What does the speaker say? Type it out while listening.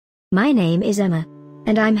My name is Emma,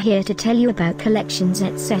 and I'm here to tell you about collections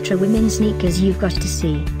etc. women's sneakers you've got to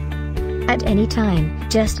see. At any time,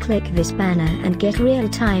 just click this banner and get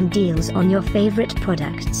real-time deals on your favorite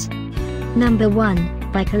products. Number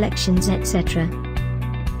 1, by Collections etc.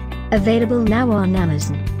 Available now on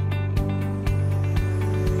Amazon.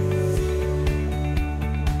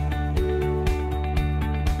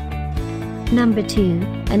 Number 2,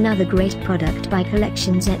 another great product by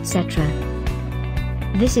Collections etc.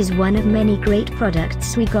 This is one of many great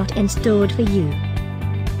products we got installed for you.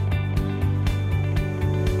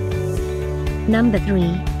 Number 3.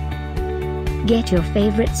 Get your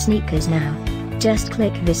favorite sneakers now. Just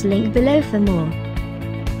click this link below for more.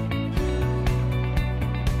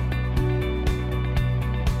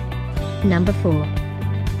 Number 4.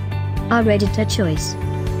 Our editor choice.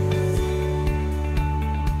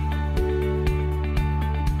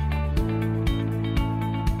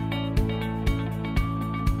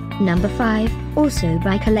 Number 5, also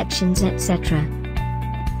by Collections etc.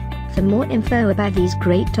 For more info about these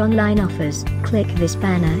great online offers, click this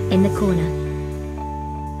banner in the corner.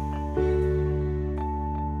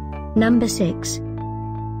 Number 6.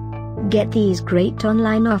 Get these great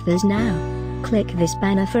online offers now. Click this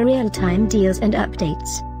banner for real-time deals and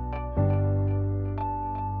updates.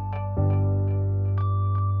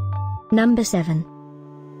 Number 7.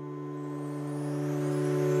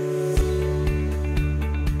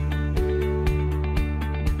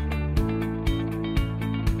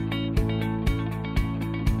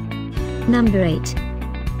 Number 8.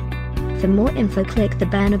 For more info, click the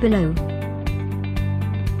banner below.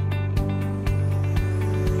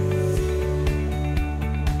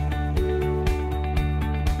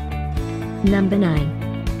 Number 9.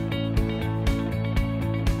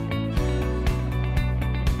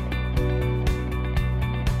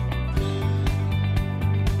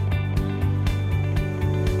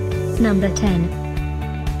 Number 10.